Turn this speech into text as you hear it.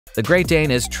The Great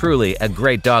Dane is truly a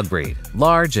great dog breed,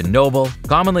 large and noble,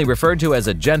 commonly referred to as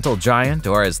a gentle giant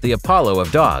or as the Apollo of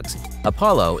dogs.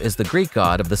 Apollo is the Greek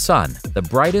god of the sun, the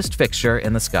brightest fixture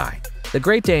in the sky. The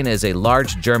Great Dane is a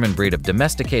large German breed of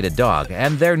domesticated dog,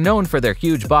 and they're known for their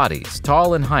huge bodies,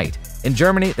 tall in height. In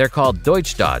Germany, they're called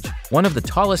Deutschdog. One of the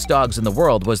tallest dogs in the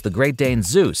world was the Great Dane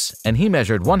Zeus, and he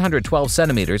measured 112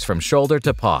 centimeters from shoulder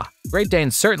to paw. Great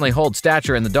Danes certainly hold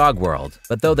stature in the dog world,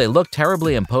 but though they look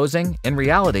terribly imposing, in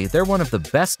reality they're one of the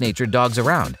best-natured dogs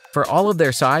around. For all of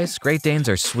their size, Great Danes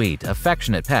are sweet,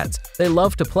 affectionate pets. They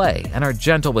love to play and are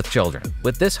gentle with children.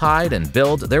 With this hide and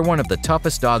build, they're one of the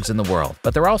toughest dogs in the world,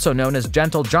 but they're also known as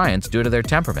gentle giants due to their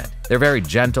temperament. They're very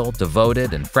gentle,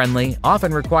 devoted, and friendly,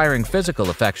 often requiring physical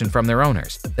affection from their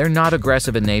owners. They're not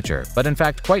aggressive in nature, but in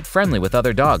fact quite friendly with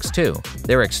other dogs too.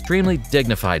 They're extremely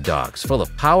dignified dogs, full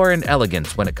of power and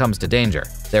elegance when it comes to danger.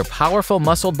 Their powerful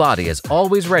muscled body is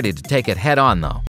always ready to take it head on though.